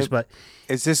issues. But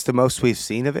is this the most we've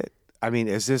seen of it? I mean,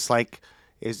 is this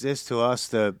to us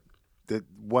the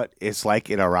what it's like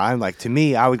in Iran? Like, to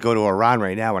me, I would go to Iran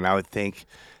right now and I would think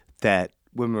that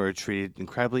women were treated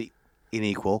incredibly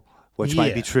unequal, which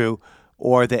might be true,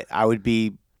 or that I would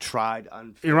be tried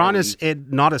unfairly. Iran is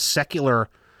not a secular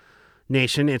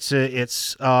nation.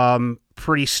 It's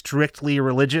pretty strictly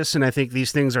religious, and I think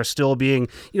these things are still being,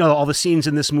 all the scenes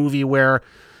in this movie where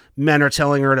men are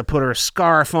telling her to put her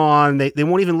scarf on. They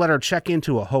won't even let her check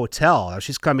into a hotel.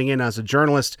 She's coming in as a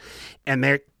journalist, and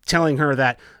they're telling her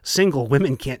that single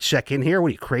women can't check in here. What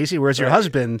are you, crazy? Where's your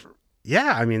husband?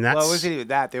 Yeah, I mean, that's... Well, it wasn't even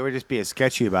that. They were just being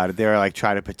sketchy about it. They were, like,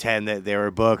 trying to pretend that they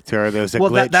were booked or there was a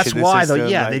glitch that's in the why, system. though.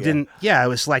 Yeah, like, they didn't... Yeah, it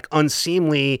was, like,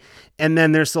 unseemly. And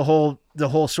then there's the whole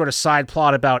sort of side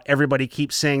plot about everybody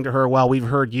keeps saying to her, well, we've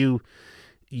heard you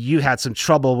had some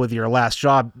trouble with your last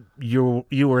job. You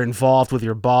were involved with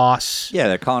your boss. Yeah,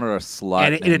 they're calling her a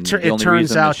slut. And it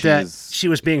turns out that she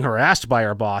was being harassed by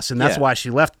her boss, and that's why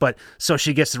she left. But so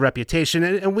she gets the reputation.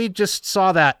 And we just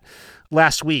saw that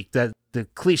last week, that the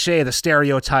cliche, the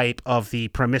stereotype of the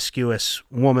promiscuous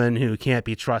woman who can't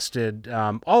be trusted.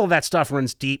 All of that stuff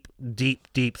runs deep, deep,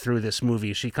 deep through this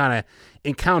movie. She kind of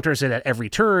encounters it at every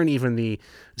turn. Even the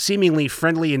seemingly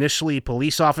friendly initially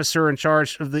police officer in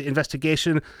charge of the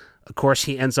investigation, of course,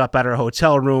 he ends up at her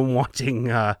hotel room wanting...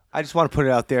 I just want to put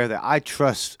it out there that I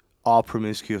trust all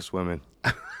promiscuous women.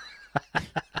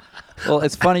 Well,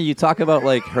 it's funny you talk about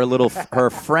like her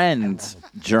friend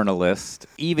journalist.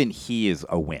 Even he is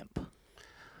a wimp.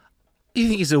 You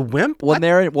think he's a wimp? When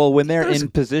they're in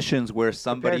positions where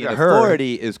somebody in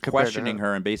authority is questioning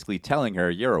her and basically telling her,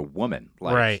 "You're a woman,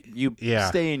 like right? You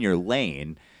stay in your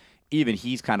lane." Even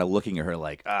he's kind of looking at her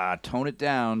like, tone it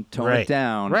down, tone it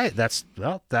down. Right. That's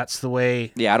the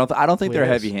way. Yeah, I don't think they're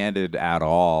heavy-handed at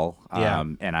all. Yeah.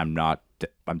 And I'm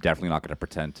definitely not going to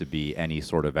pretend to be any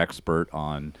sort of expert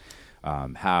on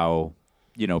how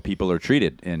people are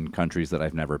treated in countries that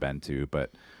I've never been to.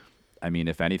 But I mean,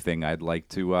 if anything, I'd like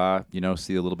to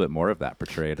see a little bit more of that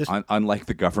portrayed, unlike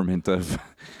the government of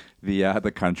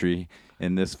the country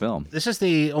in this film. This is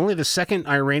only the second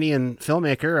Iranian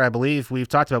filmmaker, I believe, we've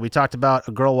talked about. We talked about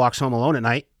A Girl Walks Home Alone at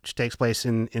Night, which takes place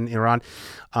in Iran.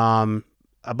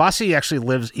 Abbasi actually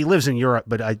lives in Europe,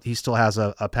 but he still has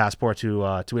a passport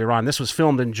to Iran. This was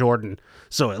filmed in Jordan,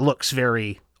 so it looks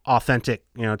very authentic,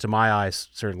 to my eyes,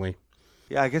 certainly.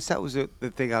 Yeah, I guess that was the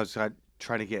thing I was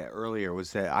trying to get at earlier,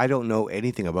 was that I don't know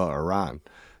anything about Iran.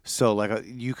 So, like,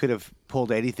 you could have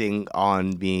pulled anything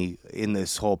on me in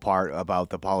this whole part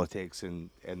about the politics and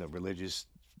the religious,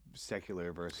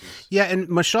 secular versus... Yeah, and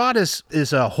Mashhad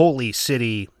is a holy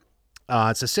city.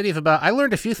 It's a city of about... I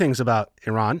learned a few things about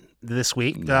Iran this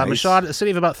week. Nice. Mashhad, a city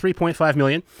of about 3.5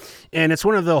 million, and it's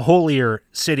one of the holier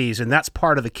cities, and that's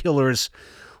part of the killer's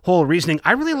whole reasoning.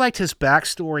 I really liked his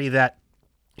backstory, that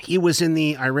he was in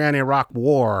the Iran-Iraq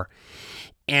war,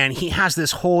 and he has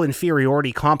this whole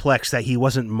inferiority complex that he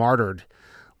wasn't martyred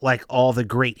like all the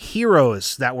great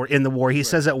heroes that were in the war. He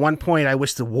says at one point, I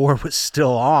wish the war was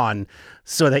still on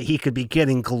so that he could be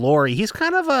getting glory. He's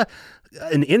kind of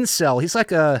an incel. He's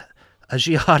like a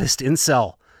jihadist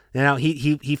incel.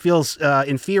 He feels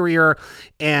inferior,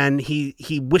 and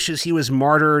he wishes he was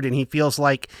martyred, and he feels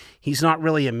like he's not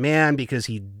really a man because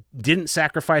he didn't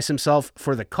sacrifice himself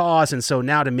for the cause. And so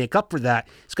now to make up for that,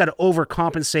 he's got to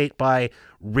overcompensate by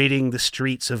ridding the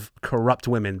streets of corrupt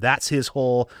women. That's his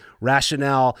whole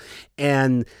rationale.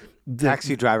 And the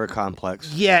taxi driver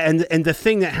complex. Yeah, and the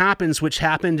thing that happens, which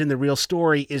happened in the real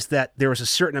story, is that there was a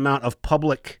certain amount of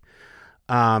public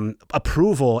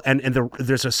approval, and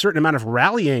there's a certain amount of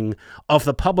rallying of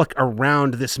the public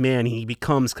around this man. He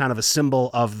becomes kind of a symbol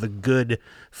of the good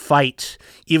fight,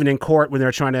 even in court when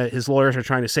his lawyers are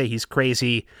trying to say he's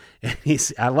crazy. And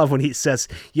I love when he says,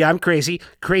 "Yeah, I'm crazy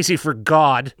for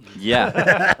God."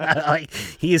 Yeah, like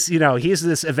he's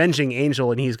this avenging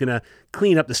angel, and he's gonna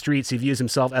clean up the streets. He views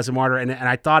himself as a martyr, and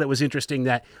I thought it was interesting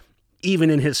that even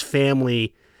in his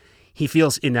family, He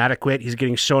feels inadequate. He's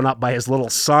getting shown up by his little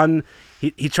son.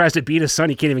 He tries to beat his son.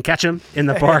 He can't even catch him in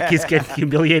the park. He's getting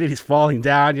humiliated. He's falling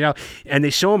down, and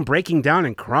they show him breaking down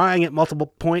and crying at multiple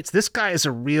points. This guy is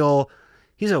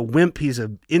he's a wimp. He's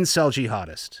an incel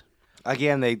jihadist.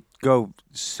 Again, they go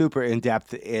super in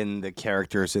depth in the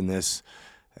characters in this.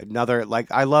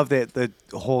 I love that the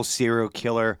whole serial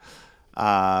killer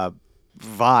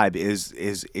vibe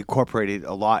is incorporated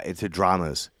a lot into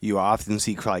dramas. You often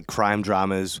see crime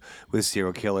dramas with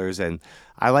serial killers, and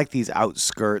I like these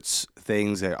outskirts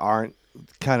things that aren't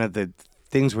kind of the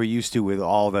things we're used to with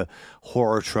all the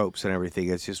horror tropes and everything.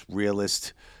 It's just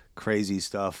realist, crazy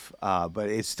stuff, but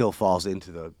it still falls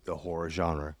into the horror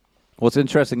genre. Well, it's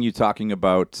interesting you talking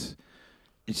about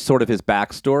sort of his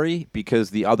backstory, because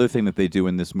the other thing that they do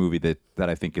in this movie that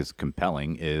I think is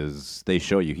compelling is they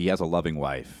show you he has a loving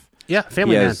wife. Yeah,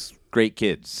 family man. He man. has great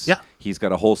kids. Yeah. He's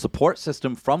got a whole support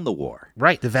system from the war.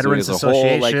 Right, the Veterans so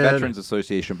Association. A whole Veterans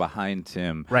Association behind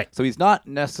him. Right. So he's not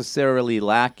necessarily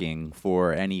lacking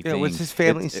for anything. Yeah, what's his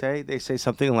family say? They say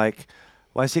something like,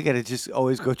 why is he going to just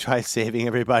always go try saving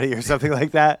everybody or something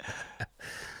like that?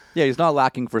 Yeah, he's not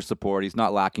lacking for support. He's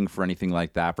not lacking for anything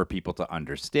like that, for people to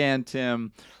understand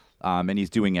him. And he's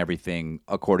doing everything,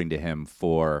 according to him,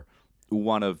 for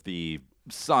one of the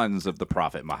sons of the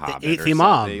Prophet Muhammad. The eighth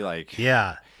Imam.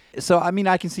 Yeah. So, I mean,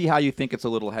 I can see how you think it's a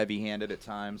little heavy-handed at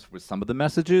times with some of the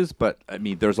messages, but, I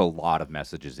mean, there's a lot of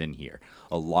messages in here.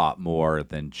 A lot more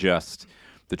than just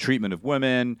the treatment of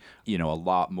women, a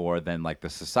lot more than, the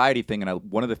society thing. And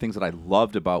one of the things that I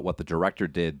loved about what the director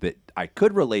did that I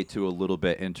could relate to a little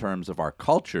bit in terms of our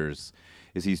cultures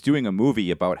is he's doing a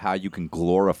movie about how you can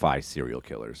glorify serial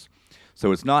killers.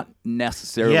 So it's not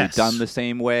necessarily done the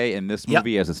same way in this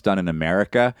movie as it's done in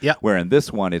America, where in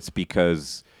this one it's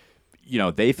because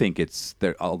they think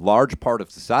a large part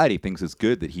of society thinks it's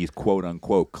good that he's quote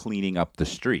unquote cleaning up the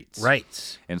streets.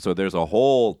 Right. And so there's a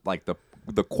whole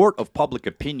the court of public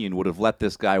opinion would have let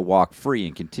this guy walk free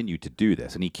and continue to do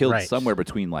this. And he killed somewhere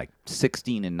between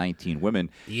 16 and 19 women.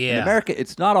 Yeah. In America,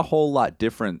 it's not a whole lot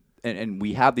different. And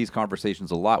we have these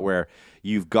conversations a lot where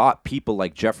you've got people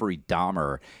like Jeffrey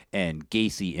Dahmer and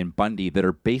Gacy and Bundy that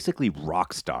are basically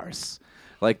rock stars.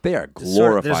 They are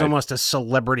glorified. There's almost a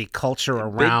celebrity culture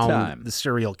around the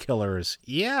serial killers.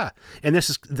 Yeah. And this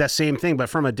is that same thing, but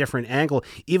from a different angle.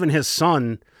 Even his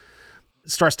son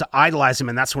starts to idolize him,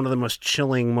 and that's one of the most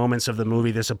chilling moments of the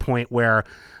movie. There's a point where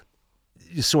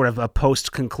sort of a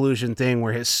post-conclusion thing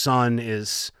where his son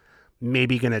is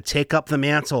maybe going to take up the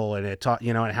mantle, and it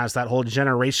has that whole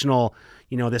generational,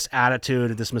 this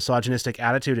attitude, this misogynistic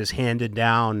attitude is handed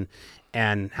down,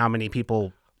 and how many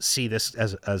people see this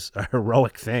as a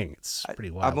heroic thing. It's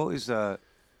pretty wild. I'm always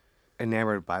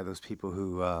enamored by those people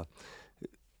who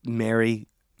marry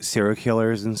serial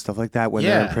killers and stuff like that when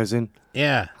they're in prison.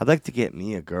 Yeah. I'd like to get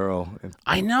me a girl in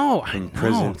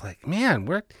prison. Man,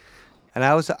 and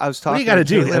I was talking what do you got to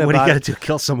do? Caitlin what do you got to do?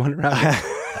 Kill someone around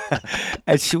here?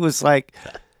 And she was like,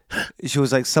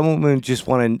 some women just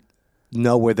want to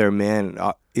know where their man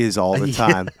is all the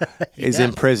time, is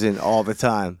in prison all the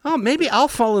time. Oh, maybe I'll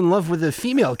fall in love with a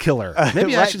female killer.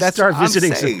 Maybe I should start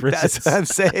visiting some prisons. That's what I'm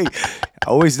saying. I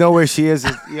always know where she is.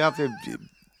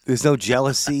 There's no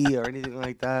jealousy or anything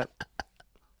like that.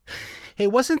 Hey,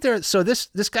 wasn't there? So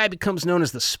this guy becomes known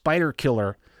as the Spider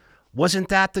Killer. Wasn't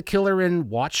that the killer in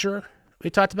Watcher we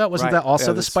talked about? Wasn't that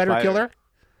also the spider killer?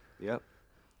 Yep.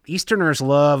 Easterners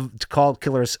love to call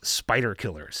killers spider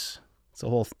killers.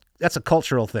 That's a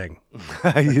cultural thing.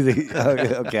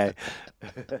 Okay.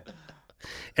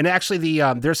 And actually,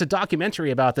 there's a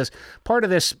documentary about this. Part of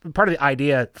the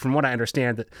idea, from what I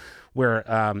understand, that where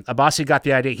Abbasi got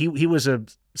the idea, he was a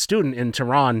student in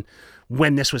Tehran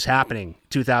when this was happening,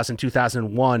 2000,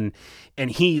 2001,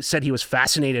 and he said he was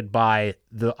fascinated by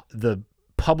the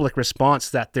public response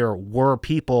that there were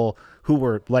people who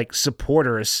were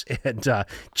supporters and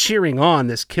cheering on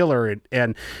this killer.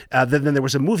 And then there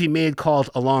was a movie made called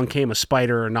Along Came a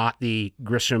Spider, not the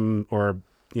Grisham or,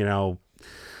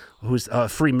 who's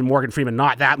Morgan Freeman,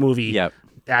 not that movie,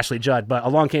 Ashley Judd, but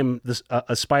Along Came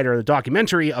a Spider, the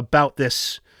documentary about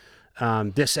this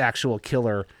actual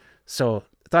killer. So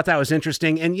I thought that was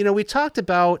interesting. And, we talked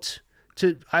about,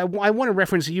 I want to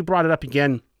reference, you brought it up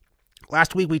again.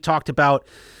 Last week we talked about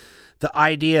the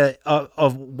idea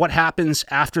of what happens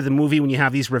after the movie when you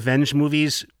have these revenge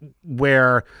movies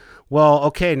where, well,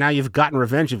 okay, now you've gotten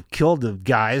revenge, you've killed the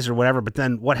guys or whatever, but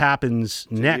then what happens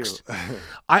next?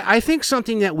 I think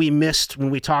something that we missed when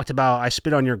we talked about I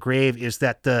Spit on Your Grave is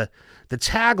that the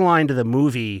tagline to the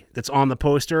movie that's on the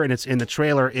poster and it's in the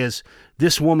trailer is,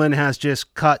 this woman has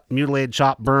just cut, mutilated,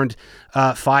 chopped, burned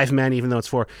 5 men, even though it's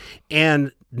 4.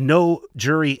 And no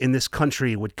jury in this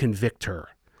country would convict her.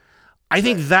 I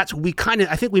think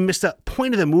I think we missed the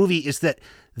point of the movie is that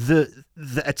the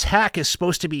attack is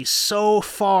supposed to be so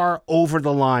far over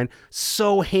the line,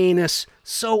 so heinous,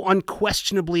 so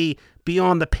unquestionably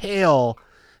beyond the pale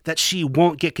that she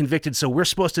won't get convicted. So we're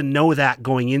supposed to know that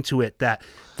going into it,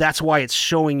 that's why it's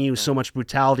showing you so much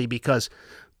brutality, because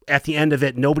at the end of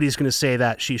it, nobody's going to say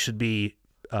that she should be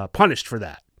punished for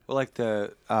that. Well, like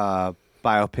the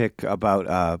biopic about,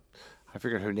 I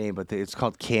forget her name, but it's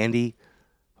called Candy,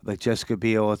 like Jessica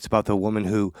Biel. It's about the woman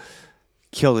who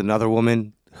killed another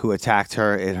woman who attacked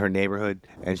her in her neighborhood,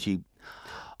 and she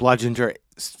bludgeoned her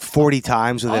 40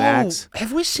 times with an axe.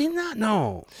 Have we seen that?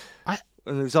 No.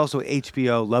 And there's also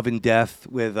HBO Love and Death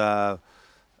with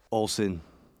Olsen,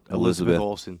 Elizabeth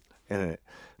Olsen in it.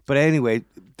 But anyway,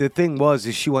 the thing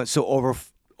is she went so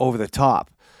over the top.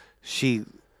 She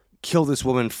killed this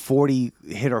woman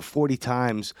hit her 40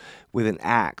 times with an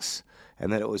axe,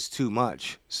 and that it was too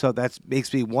much. So that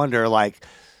makes me wonder, like,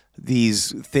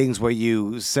 these things where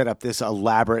you set up this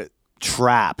elaborate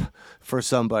trap for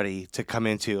somebody to come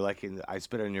into, like in I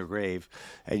Spit on Your Grave,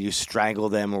 and you strangle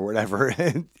them or whatever.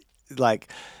 Like,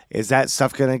 is that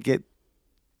stuff going to get,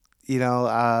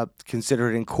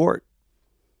 considered in court?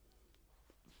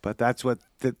 But that's what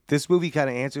this movie kind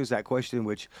of answers that question,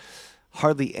 which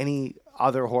hardly any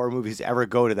other horror movies ever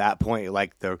go to that point,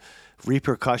 like the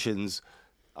repercussions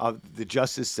of the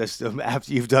justice system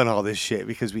after you've done all this shit,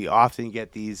 because we often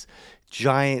get these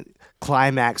giant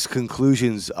climax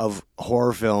conclusions of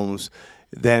horror films.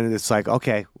 Then it's like,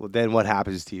 okay, well, then what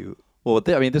happens to you? Well,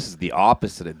 this is the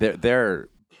opposite. The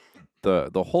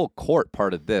whole court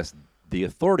part of this, the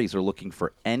authorities are looking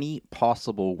for any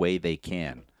possible way they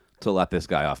can to let this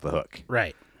guy off the hook.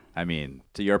 Right. I mean,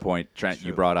 to your point, Trent,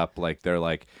 you brought up, like, they're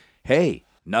like, hey,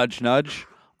 nudge, nudge,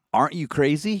 aren't you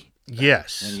crazy?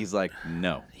 Yes. And he's like,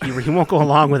 no. He won't go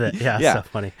along with it. Yeah, Yeah. It's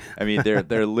so funny. I mean,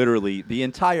 they're literally, the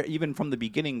entire, even from the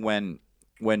beginning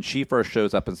when she first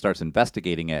shows up and starts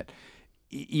investigating it,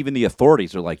 even the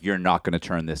authorities are like, you're not going to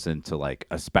turn this into, like,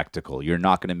 a spectacle. You're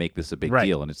not going to make this a big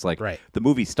deal. And it's like, the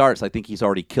movie starts, I think he's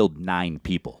already killed 9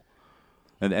 people.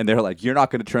 And they're like, you're not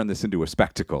going to turn this into a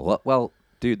spectacle. Well,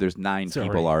 dude, there's 9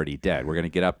 people already dead. We're going to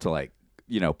get up to, like,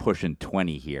 pushing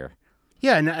 20 here.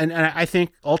 Yeah, and I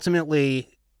think ultimately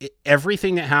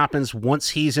everything that happens once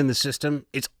he's in the system,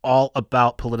 it's all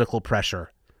about political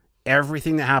pressure.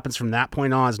 Everything that happens from that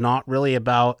point on is not really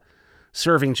about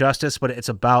serving justice, but it's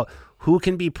about who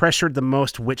can be pressured the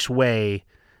most which way,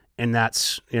 and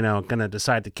that's, going to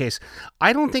decide the case.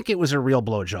 I don't think it was a real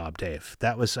blowjob, Dave.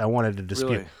 I wanted to dispute.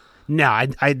 Really? No,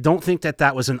 I don't think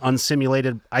that was an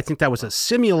unsimulated. I think that was a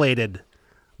simulated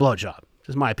blowjob.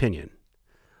 Is my opinion.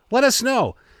 Let us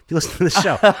know if you listen to the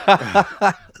show.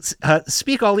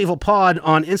 Speak All Evil Pod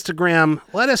on Instagram.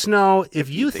 Let us know if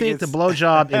you think the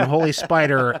blowjob in Holy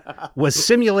Spider was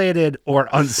simulated or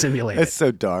unsimulated. It's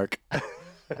so dark.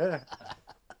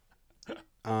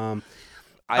 I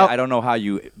don't know how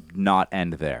you not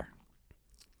end there.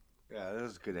 Yeah, that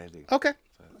was a good ending. Okay.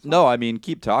 No, I mean,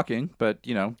 keep talking, but,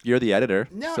 you're the editor,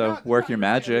 work your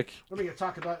magic. We're going to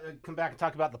come back and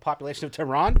talk about the population of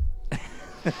Tehran.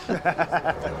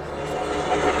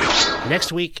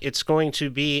 Next week, it's going to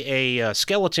be a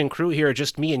skeleton crew here,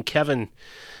 just me and Kevin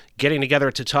getting together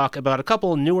to talk about a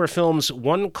couple newer films,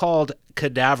 one called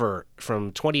Cadaver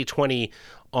from 2020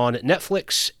 on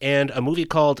Netflix, and a movie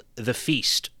called The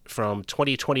Feast from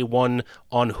 2021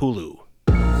 on Hulu.